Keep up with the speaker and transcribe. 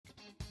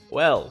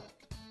Well,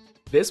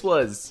 this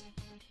was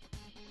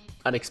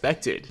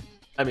unexpected.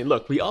 I mean,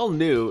 look, we all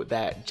knew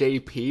that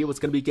JP was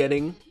going to be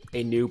getting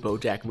a new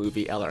Bojack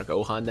movie LR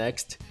Gohan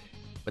next,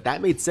 but that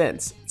made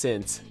sense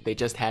since they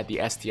just had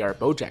the STR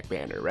Bojack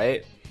banner,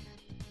 right?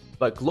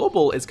 But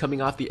Global is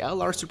coming off the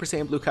LR Super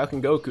Saiyan Blue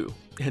Kaioken Goku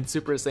and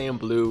Super Saiyan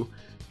Blue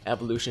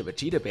Evolution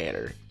Vegeta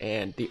banner,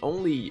 and the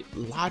only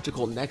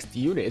logical next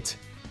unit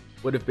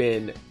would have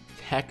been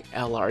Tech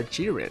LR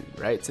Jiren,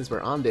 right? Since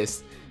we're on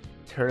this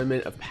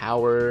Tournament of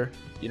Power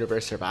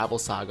Universe Survival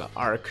Saga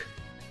arc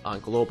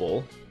on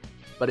Global.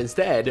 But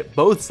instead,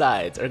 both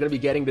sides are going to be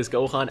getting this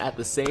Gohan at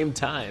the same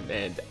time,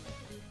 and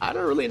I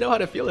don't really know how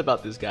to feel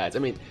about this, guys. I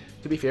mean,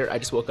 to be fair, I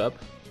just woke up,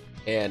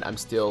 and I'm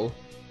still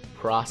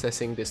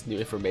processing this new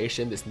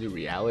information, this new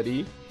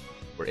reality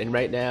we're in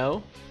right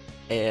now.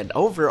 And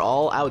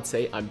overall, I would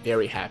say I'm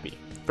very happy.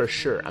 For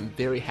sure, I'm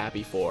very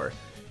happy for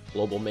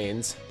Global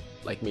mains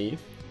like me,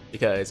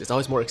 because it's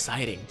always more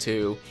exciting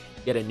to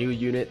get a new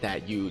unit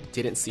that you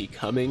didn't see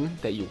coming,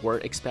 that you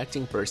weren't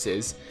expecting,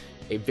 versus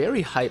a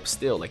very hype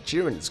still. Like,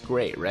 Jiren is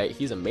great, right?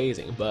 He's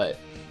amazing, but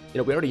you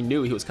know, we already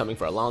knew he was coming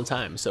for a long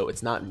time, so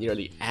it's not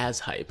nearly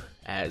as hype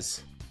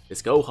as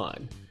this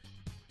Gohan.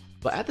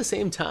 But at the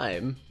same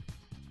time,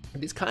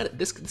 this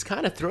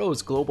kind of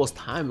throws Global's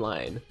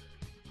timeline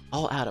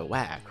all out of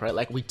whack, right?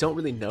 Like, we don't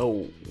really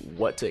know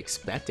what to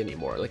expect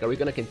anymore. Like, are we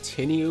gonna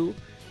continue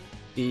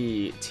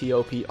the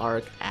TOP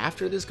arc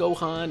after this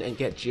Gohan and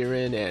get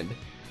Jiren and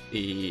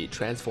the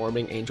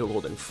transforming Angel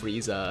Gold and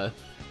Frieza,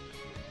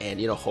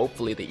 and you know,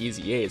 hopefully the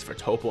easy A's for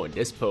Topo and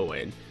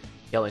Dispo and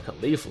Gale and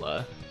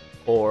Caulifla?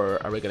 Or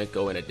are we gonna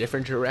go in a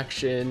different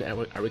direction?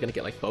 And are we gonna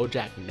get like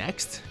Bojack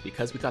next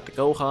because we got the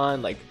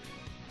Gohan? Like,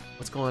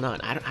 what's going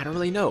on? I don't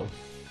really know.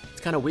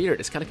 It's kind of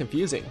weird. It's kind of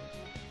confusing.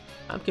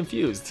 I'm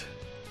confused.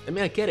 I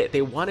mean, I get it.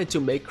 They wanted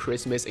to make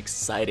Christmas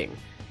exciting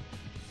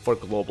for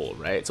Global,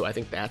 right? So I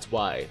think that's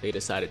why they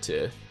decided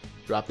to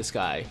drop this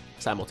guy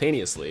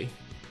simultaneously.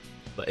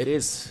 But it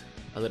is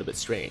a little bit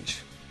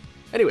strange.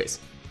 Anyways,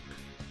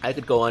 I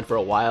could go on for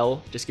a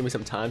while. Just give me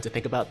some time to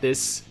think about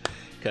this,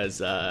 because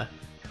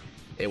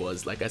it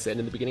was, like I said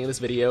in the beginning of this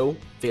video,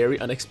 very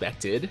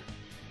unexpected.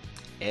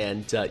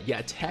 And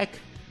yeah, Tech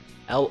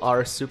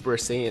LR Super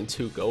Saiyan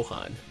 2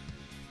 Gohan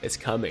is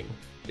coming.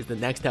 Is the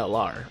next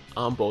LR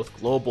on both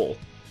Global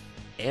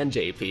and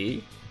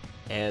JP.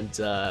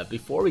 And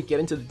before we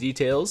get into the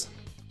details,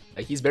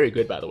 he's very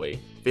good, by the way.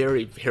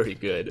 Very, very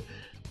good.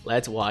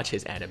 Let's watch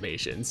his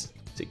animations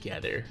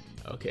together.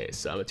 Okay,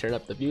 so I'm gonna turn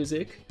up the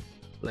music.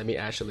 Let me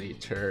actually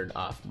turn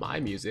off my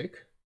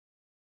music.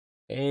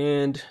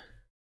 And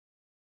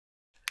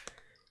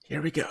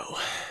here we go.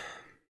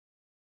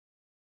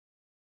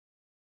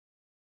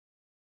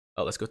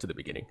 Oh, let's go to the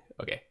beginning.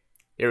 Okay,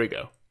 here we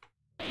go.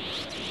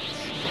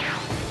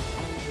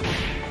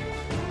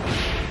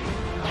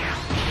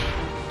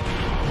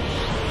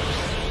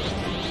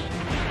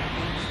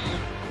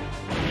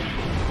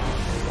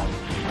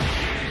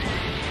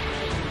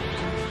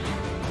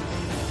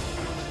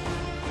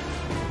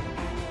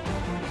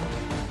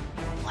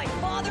 My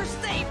father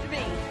saved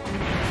me!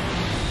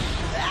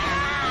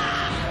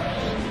 Ah!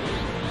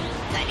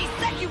 Then he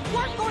said you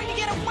weren't going to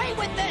get away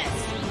with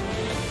this!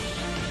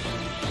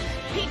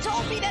 He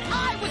told me that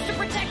I was to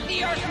protect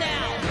the Earth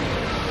now!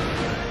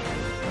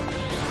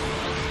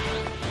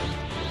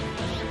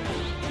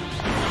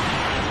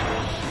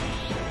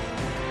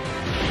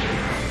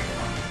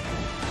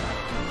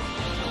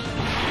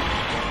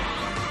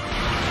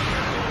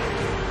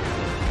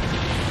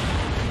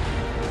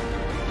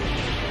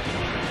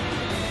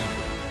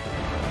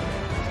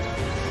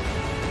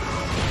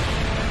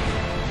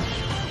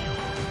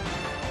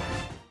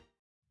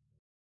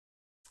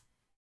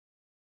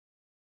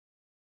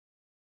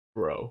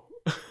 Bro,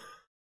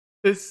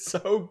 it's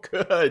so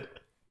good.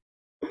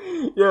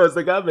 Yo, it's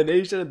the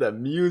combination of the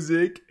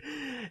music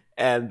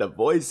and the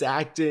voice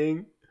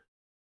acting.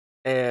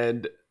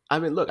 And I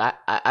mean, look,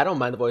 I don't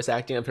mind the voice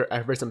acting.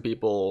 I've heard some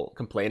people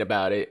complain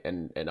about it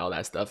and all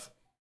that stuff.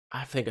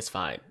 I think it's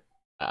fine.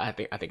 I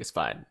think it's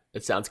fine.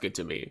 It sounds good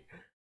to me.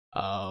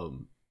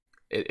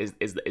 Is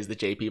the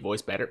JP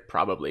voice better?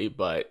 Probably,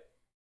 but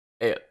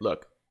hey,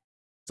 look,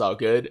 it's all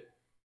good.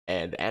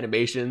 And the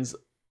animations,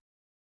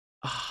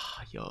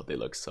 yo, they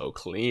look so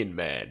clean,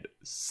 man.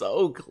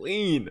 So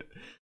clean.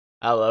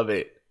 I love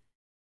it.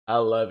 I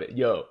love it.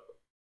 Yo,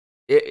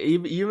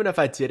 even if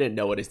I didn't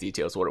know what his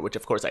details were, which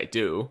of course I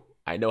do,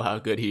 I know how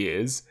good he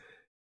is,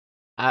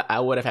 I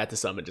would have had to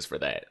summon just for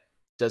that.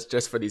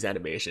 Just for these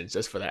animations,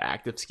 just for that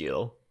active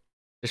skill,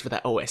 just for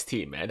that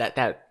OST, man.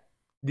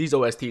 These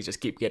OSTs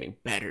just keep getting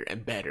better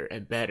and better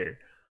and better.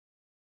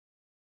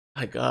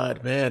 My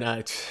God,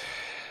 man,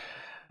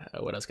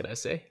 what else can I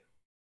say?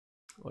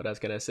 What else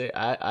can I say?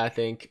 I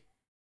think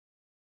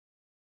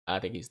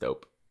he's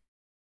dope.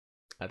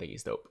 I think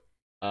he's dope.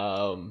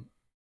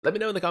 Let me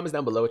know in the comments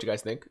down below what you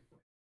guys think.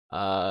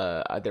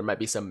 There might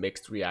be some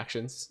mixed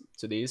reactions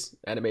to these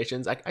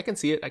animations. I can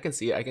see it. I can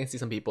see it. I can see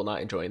some people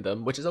not enjoying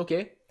them, which is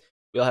okay.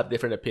 We all have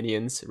different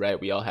opinions, right?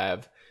 We all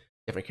have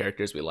different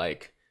characters we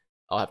like.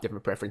 All have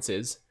different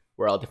preferences.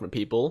 we're all different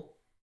people.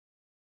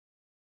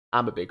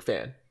 I'm a big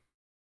fan.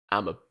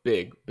 I'm a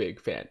big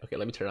fan. Okay,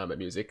 let me turn on my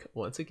music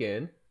once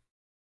again.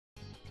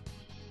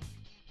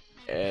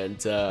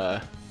 And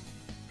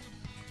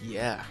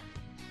yeah,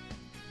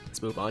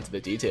 let's move on to the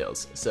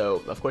details.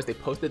 So of course they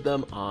posted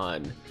them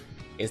on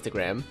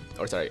Instagram,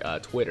 or sorry,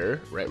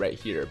 Twitter, right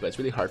here, but it's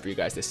really hard for you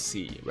guys to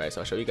see, right?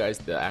 So I'll show you guys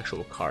the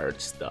actual card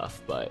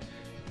stuff, but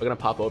we're gonna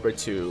pop over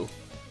to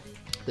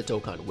the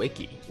Dokkan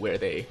Wiki, where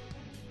they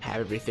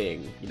have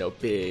everything, you know,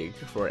 big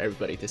for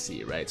everybody to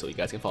see, right? So you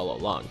guys can follow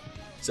along.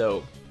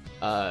 So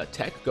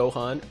Tech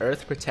Gohan,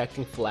 Earth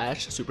Protecting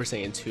Flash, Super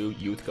Saiyan 2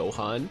 Youth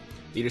Gohan.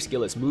 Leader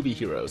skill is Movie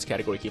Heroes,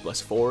 category key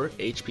 +4,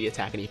 HP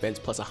attack and defense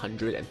plus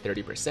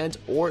 130%,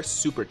 or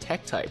Super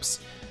Tech types,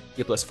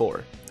 key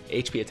 +4,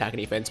 HP attack and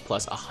defense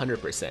plus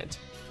 100%.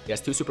 He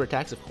has 2 super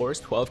attacks, of course.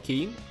 12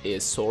 key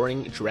is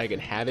Soaring Dragon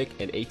Havoc,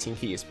 and 18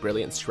 key is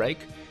Brilliant Strike.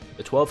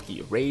 The 12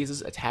 key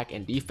raises attack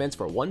and defense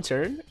for 1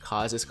 turn,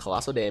 causes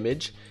colossal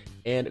damage,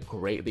 and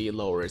greatly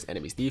lowers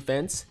enemies'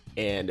 defense.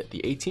 And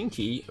the 18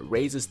 key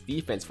raises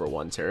defense for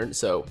 1 turn,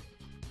 so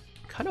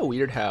kind of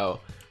weird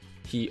how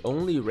he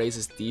only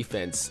raises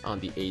defense on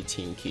the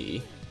 18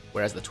 key,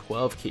 whereas the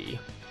 12 key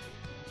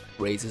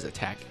raises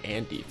attack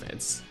and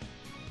defense.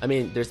 I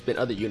mean, there's been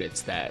other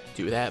units that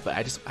do that, but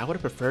I would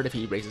have preferred if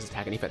he raises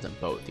attack and defense on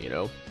both, you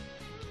know?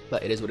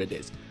 But it is what it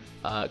is.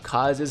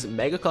 Causes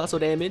mega colossal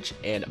damage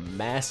and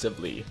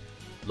massively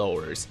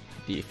lowers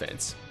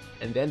defense.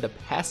 And then the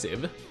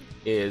passive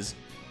is,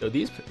 you know,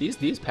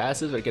 these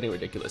passives are getting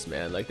ridiculous,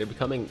 man. Like, they're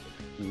becoming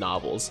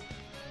novels.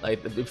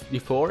 Like,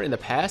 before, in the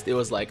past, it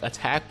was like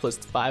attack plus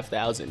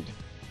 5,000,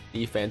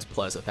 defense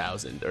plus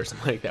 1,000, or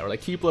something like that, or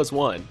like key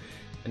 +1,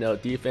 you know,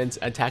 defense,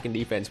 attack and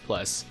defense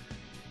plus,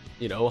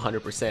 you know,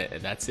 100%,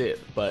 and that's it.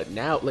 But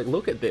now, like,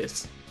 look at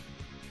this.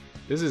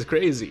 This is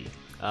crazy.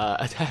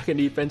 Attack and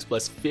defense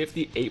plus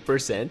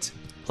 58%,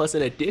 plus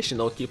an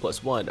additional key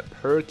 +1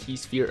 per key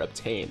sphere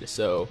obtained.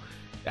 So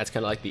that's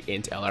kind of like the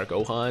int LR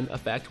Gohan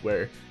effect,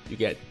 where you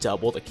get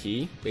double the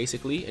key,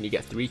 basically, and you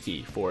get 3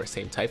 key for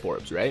same type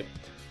orbs, right?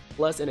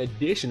 Plus an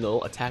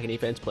additional attack and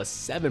defense plus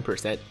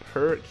 7%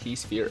 per key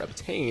sphere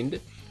obtained,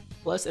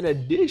 plus an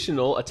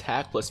additional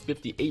attack plus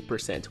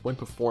 58% when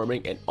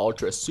performing an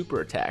ultra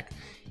super attack,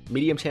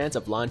 medium chance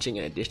of launching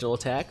an additional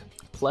attack,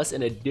 plus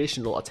an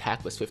additional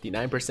attack plus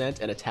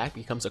 59%, and attack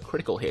becomes a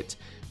critical hit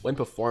when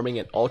performing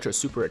an ultra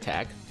super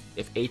attack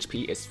if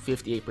HP is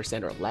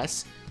 58% or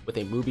less, with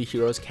a Movie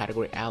Heroes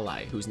category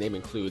ally whose name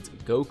includes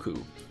Goku,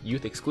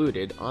 youth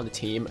excluded, on the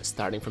team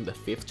starting from the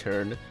 5th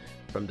turn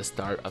from the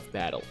start of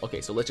battle.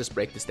 Okay, so let's just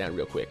break this down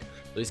real quick.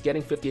 So he's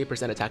getting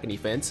 58% attack and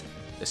defense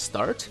to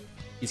start.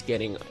 He's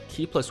getting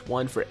key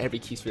 +1 for every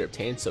key sphere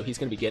obtained, so he's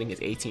going to be getting his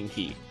 18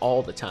 key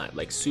all the time,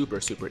 like super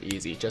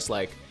easy, just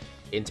like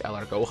into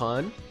LR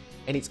Gohan.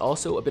 And he's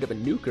also a bit of a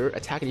nuker,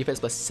 attack and defense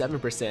plus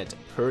 7%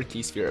 per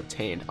key sphere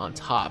obtained on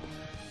top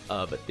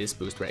of this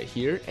boost right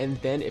here. And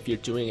then if you're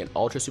doing an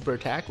ultra super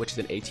attack, which is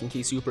an 18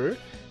 key super,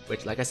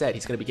 which, like I said,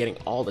 he's going to be getting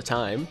all the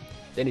time,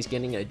 then he's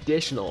getting an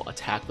additional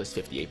attack plus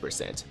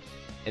 58%.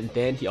 And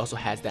then he also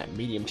has that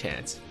medium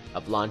chance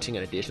of launching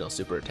an additional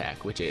super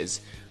attack, which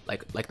is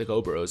like the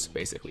Go Bros,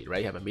 basically, right?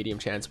 You have a medium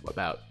chance,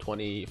 about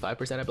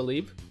 25%, I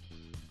believe.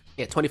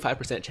 Yeah,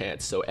 25%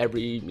 chance. So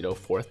every, you know,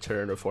 4th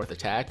turn or 4th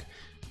attack,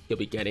 he'll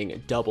be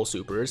getting double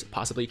supers,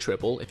 possibly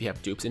triple if you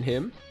have dupes in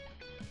him.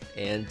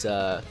 And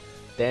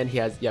then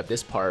you have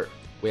this part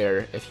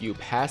where if you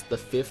pass the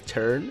 5th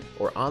turn,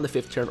 or on the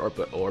 5th turn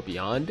or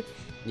beyond,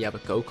 you have a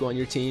Goku on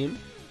your team,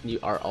 and you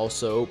are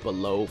also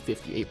below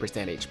 58%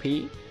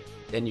 HP,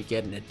 then you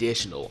get an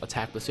additional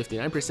attack plus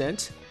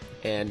 59%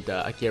 and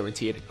a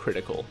guaranteed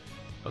critical.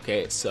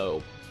 Okay,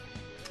 so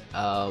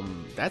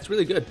that's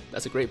really good.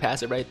 That's a great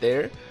passive right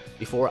there.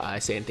 Before I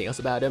say anything else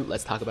about him,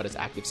 let's talk about his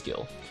active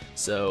skill.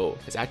 So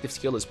his active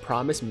skill is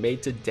Promise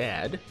Made to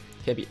Dad,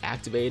 can be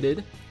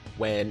activated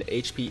when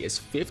HP is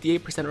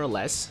 58% or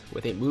less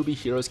with a Movie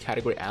Heroes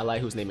category ally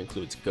whose name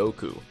includes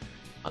Goku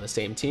on the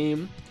same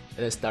team, and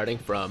then starting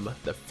from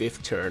the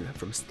 5th turn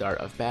from start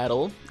of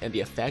battle, and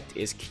the effect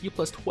is key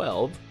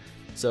 +12.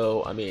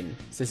 So, I mean,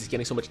 since he's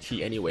getting so much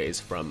key anyways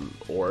from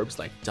orbs,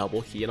 like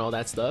double key and all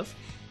that stuff,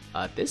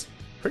 this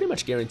pretty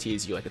much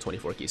guarantees you like a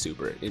 24 key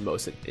super in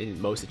most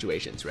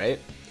situations, right?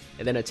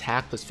 And then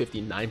attack plus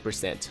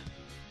 59%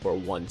 for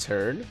 1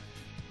 turn.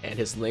 And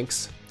his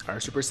links are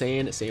Super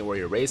Saiyan, Saiyan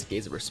Warrior Race,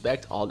 Gaze of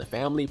Respect, All in the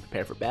Family,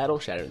 Prepare for Battle,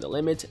 Shattering the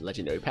Limit,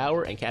 Legendary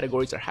Power, and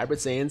categories are Hybrid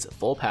Saiyans,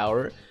 Full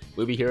Power,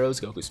 Movie Heroes,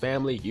 Goku's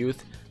Family,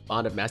 Youth,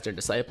 Bond of Master and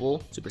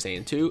Disciple, Super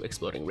Saiyan 2,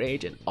 Exploding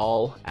Rage, and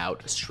All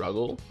Out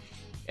Struggle.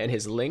 And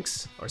his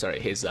links, or sorry,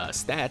 his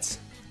stats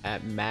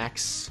at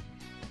max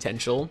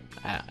potential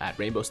at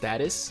rainbow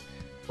status,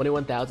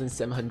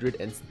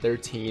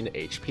 21,713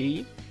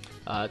 HP,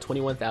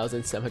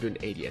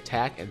 21,780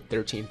 attack, and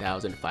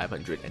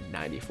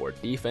 13,594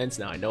 defense.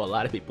 Now I know a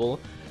lot of people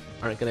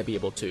aren't going to be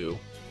able to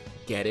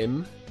get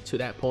him to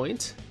that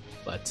point,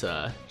 but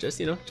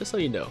just so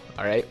you know,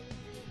 all right.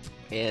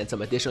 And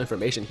some additional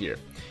information here.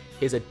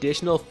 his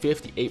additional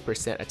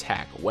 58%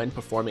 attack when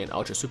performing an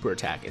Ultra Super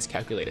attack is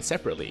calculated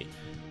separately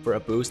for a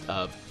boost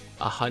of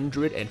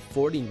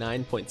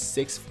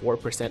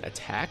 149.64%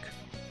 attack,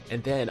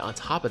 and then on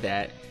top of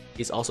that,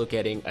 he's also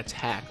getting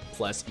attack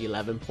plus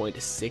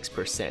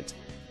 11.6%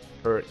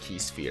 per key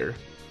sphere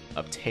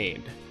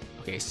obtained.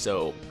 Okay,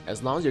 so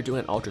as long as you're doing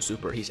an Ultra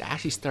Super, he's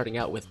actually starting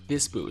out with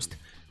this boost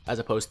as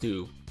opposed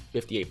to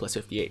 58 plus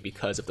 58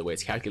 because of the way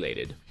it's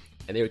calculated,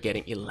 and they're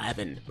getting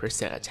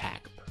 11%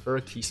 attack per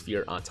key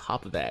sphere on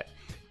top of that.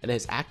 And then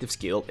his active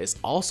skill is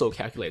also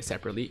calculated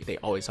separately. They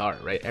always are,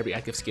 right? Every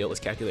active skill is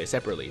calculated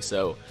separately.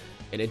 So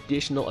an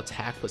additional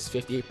attack plus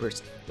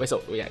 58%.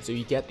 So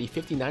you get the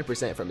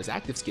 59% from his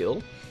active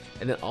skill,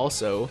 and then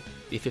also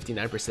the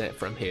 59%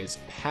 from his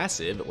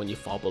passive when you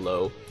fall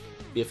below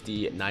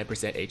 59%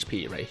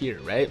 HP right here,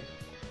 right?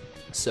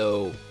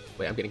 So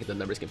wait, I'm getting the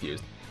numbers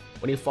confused.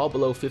 When you fall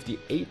below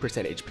 58%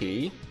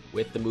 HP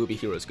with the movie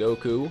Heroes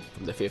Goku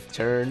from the 5th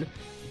turn, you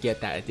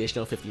get that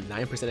additional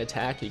 59%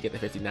 attack. You get the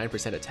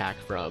 59% attack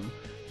from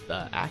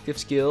the active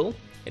skill,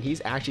 and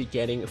he's actually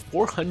getting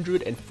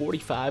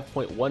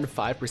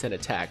 445.15%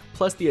 attack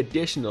plus the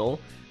additional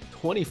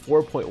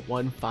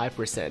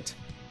 24.15%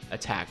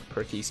 attack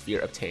per key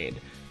sphere obtained.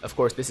 Of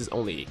course, this is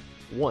only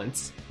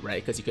once,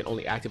 right? Because you can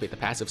only activate the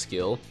passive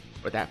skill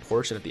or that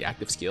portion of the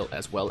active skill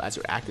as well as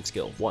your active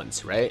skill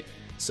once, right?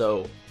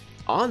 So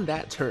on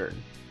that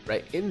turn,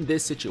 right, in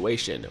this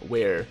situation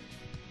where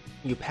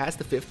you pass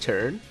the 5th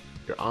turn,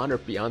 you're on or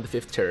beyond the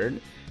 5th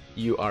turn,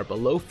 you are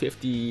below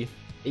 58%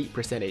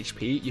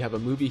 HP, you have a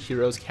movie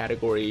heroes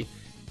category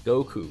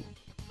Goku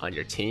on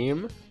your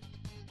team,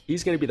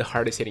 he's going to be the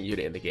hardest hitting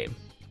unit in the game.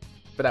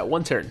 For that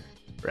one turn,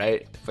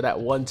 right? For that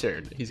one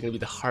turn, he's going to be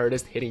the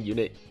hardest hitting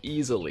unit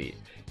easily.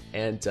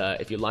 And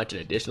if you launch an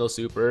additional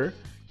super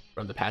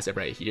from the passive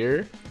right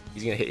here,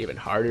 he's going to hit even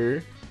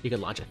harder. You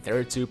can launch a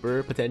 3rd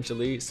super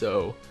potentially.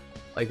 So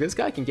like this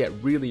guy can get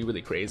really,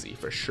 really crazy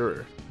for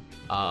sure.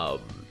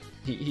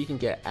 He can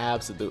get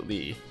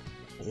absolutely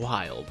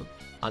wild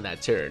on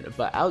that turn.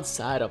 But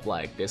outside of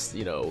like this,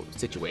 you know,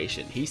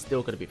 situation, he's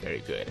still going to be very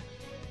good,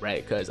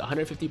 right? Because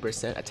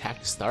 150% attack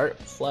to start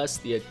plus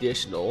the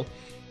additional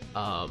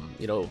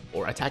you know,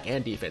 or attack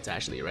and defense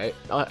actually, right?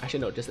 Oh, actually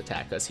no, just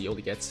attack because he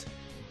only gets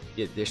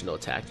the additional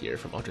attack here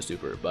from Ultra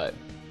Super, but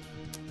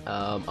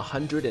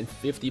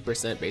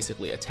 150%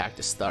 basically attack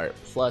to start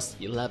plus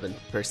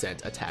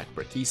 11% attack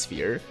per key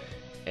sphere,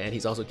 and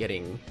he's also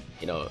getting,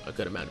 you know, a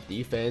good amount of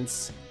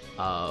defense.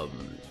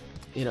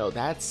 You know,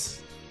 that's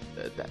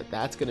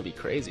gonna be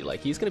crazy. Like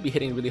he's gonna be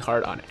hitting really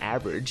hard on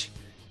average,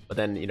 but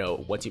then, you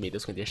know, once you meet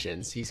those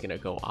conditions, he's gonna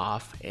go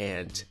off.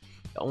 And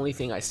the only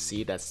thing I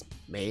see that's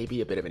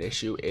maybe a bit of an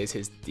issue is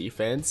his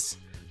defense.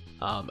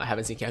 I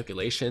haven't seen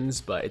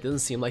calculations, but it doesn't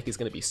seem like he's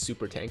going to be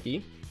super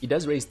tanky. He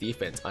does raise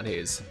defense on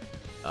his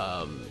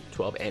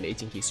 12 and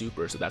 18 key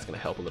super, so that's going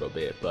to help a little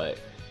bit, but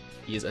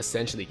he is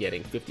essentially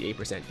getting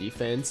 58%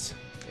 defense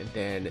and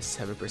then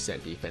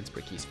 7% defense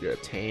per key sphere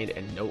obtained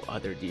and no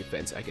other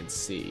defense I can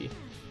see.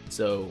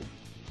 So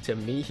to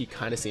me, he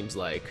kind of seems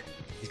like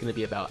he's going to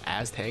be about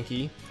as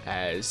tanky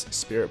as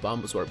Spirit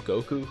Bomb Absorb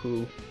Goku,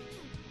 who,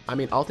 I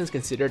mean, all things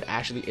considered,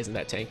 actually isn't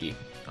that tanky,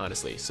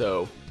 honestly.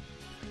 So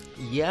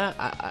yeah,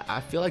 I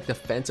feel like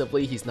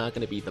defensively he's not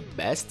going to be the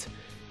best,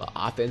 but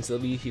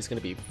offensively he's going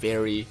to be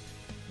very,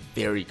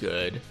 very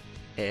good.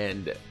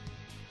 And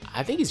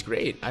I think he's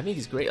great. I think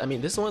he's great. I mean,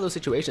 this is one of those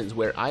situations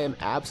where I am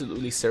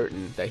absolutely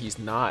certain that he's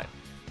not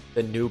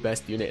the new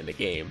best unit in the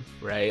game,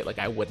 right? Like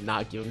I would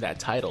not give him that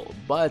title.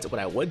 But what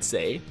I would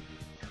say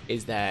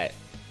is that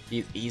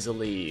he's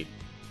easily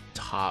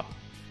top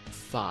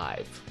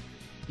 5.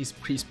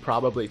 He's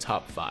probably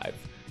top 5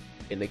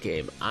 in the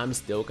game. I'm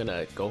still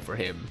gonna go for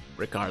him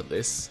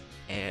regardless.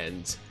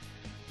 And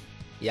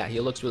yeah, he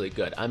looks really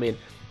good. I mean,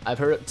 I've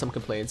heard some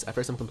complaints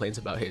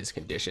about his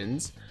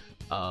conditions.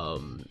 I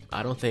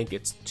don't think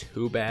it's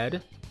too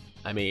bad.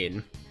 I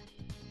mean,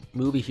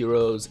 movie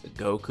heroes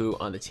Goku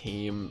on the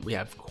team, we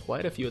have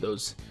quite a few of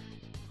those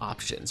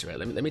options, right?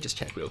 Let me just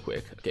check real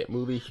quick. Okay,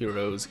 movie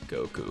heroes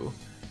Goku.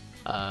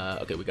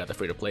 Okay, we got the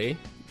free-to-play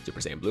Super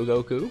Saiyan Blue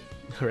Goku,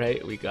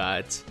 right? We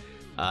got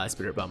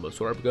Spirit Bomb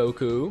Absorb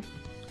Goku.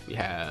 We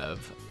have,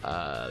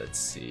 let's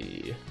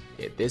see,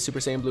 this Super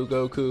Saiyan Blue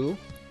Goku.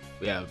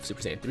 We have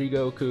Super Saiyan 3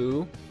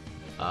 Goku.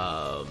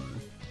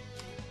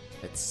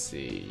 Let's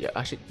see, yeah,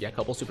 actually, yeah, a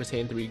couple Super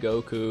Saiyan 3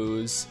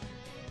 Gokus.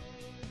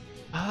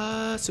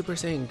 Super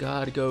Saiyan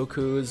God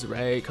Gokus,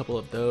 right? A couple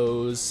of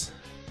those.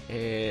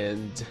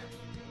 And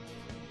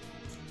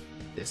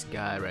this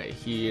guy right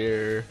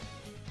here.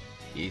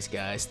 These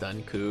guys,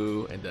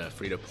 Stunku, and the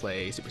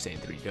free-to-play Super Saiyan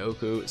 3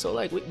 Goku. So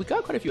like, we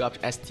got quite a few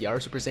options. STR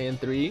Super Saiyan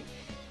 3.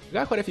 We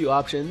got quite a few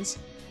options.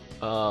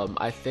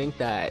 I think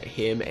that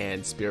him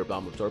and Spirit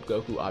Bomb Absorb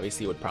Goku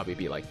obviously would probably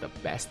be like the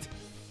best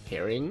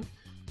pairing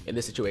in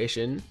this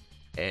situation.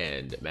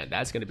 And man,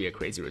 that's gonna be a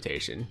crazy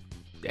rotation.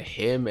 Yeah,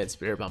 him and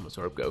Spirit Bomb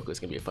Absorb Goku is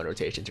gonna be a fun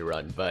rotation to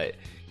run. But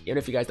even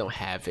if you guys don't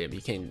have him,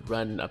 you can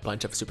run a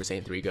bunch of Super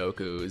Saiyan 3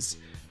 Gokus,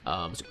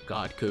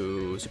 God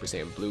Goku, Super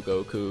Saiyan Blue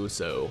Goku.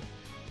 So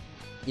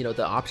you know,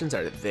 the options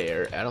are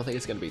there. I don't think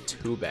it's gonna be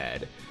too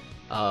bad.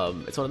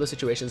 It's one of those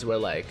situations where,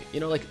 like, you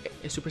know, like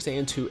Super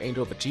Saiyan 2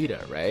 Angel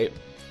Vegeta, right?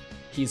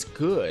 He's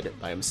good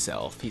by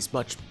himself. He's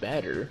much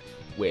better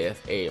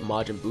with a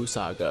Majin Buu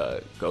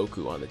Saga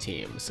Goku on the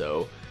team.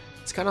 So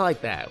it's kind of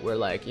like that, where,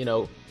 like, you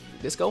know,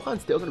 this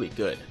Gohan's still gonna be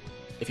good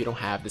if you don't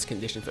have this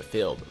condition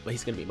fulfilled, but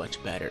he's gonna be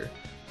much better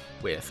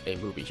with a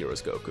Movie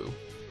Heroes Goku.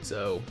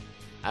 So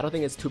I don't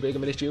think it's too big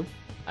of an issue.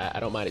 I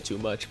don't mind it too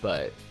much,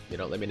 but, you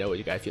know, let me know what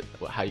you guys feel,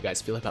 how you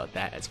guys feel about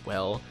that as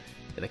well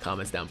in the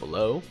comments down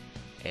below.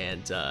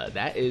 And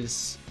that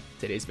is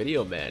today's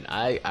video, man.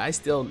 I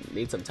still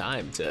need some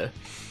time to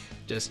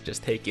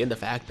just take in the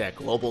fact that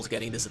Global's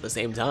getting this at the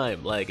same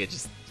time. Like,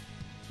 it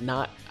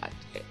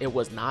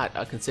was not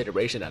a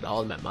consideration at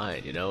all in my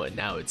mind, you know, and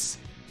now it's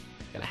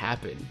gonna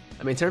happen.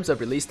 I mean, in terms of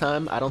release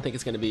time, I don't think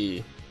it's gonna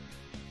be,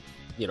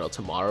 you know,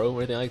 tomorrow or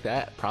anything like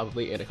that.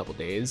 Probably in a couple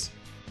days,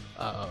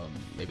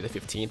 maybe the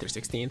 15th or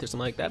 16th or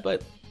something like that,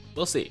 but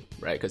we'll see,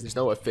 right? Because there's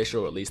no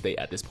official release date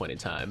at this point in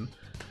time.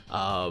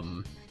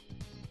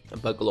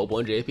 But Global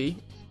and JP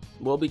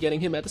will be getting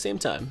him at the same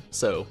time.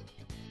 So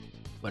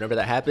whenever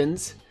that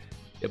happens,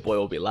 your boy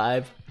will be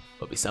live,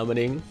 will be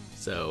summoning.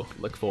 So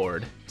look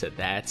forward to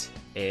that.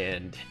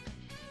 And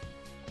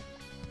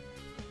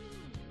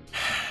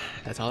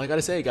that's all I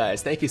gotta say,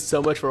 guys. Thank you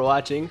so much for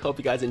watching. Hope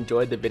you guys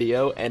enjoyed the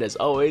video. And as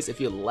always, if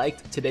you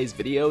liked today's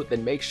video,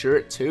 then make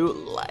sure to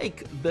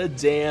like the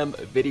damn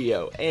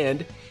video.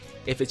 And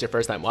if it's your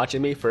first time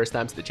watching me, first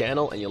time to the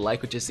channel, and you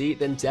like what you see,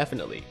 then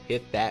definitely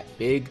hit that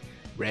big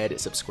red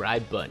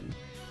subscribe button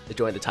to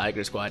join the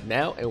Tiger Squad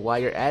now. And while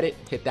you're at it,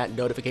 hit that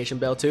notification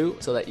bell too,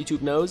 so that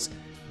YouTube knows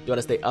you want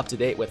to stay up to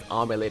date with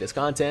all my latest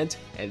content.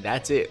 And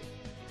that's it.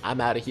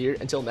 I'm out of here.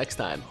 Until next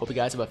time, hope you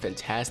guys have a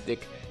fantastic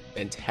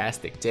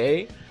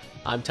day.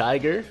 I'm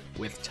Tiger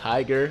with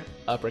Tiger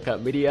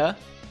Uppercut Media,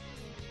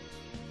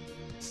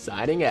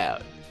 signing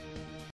out.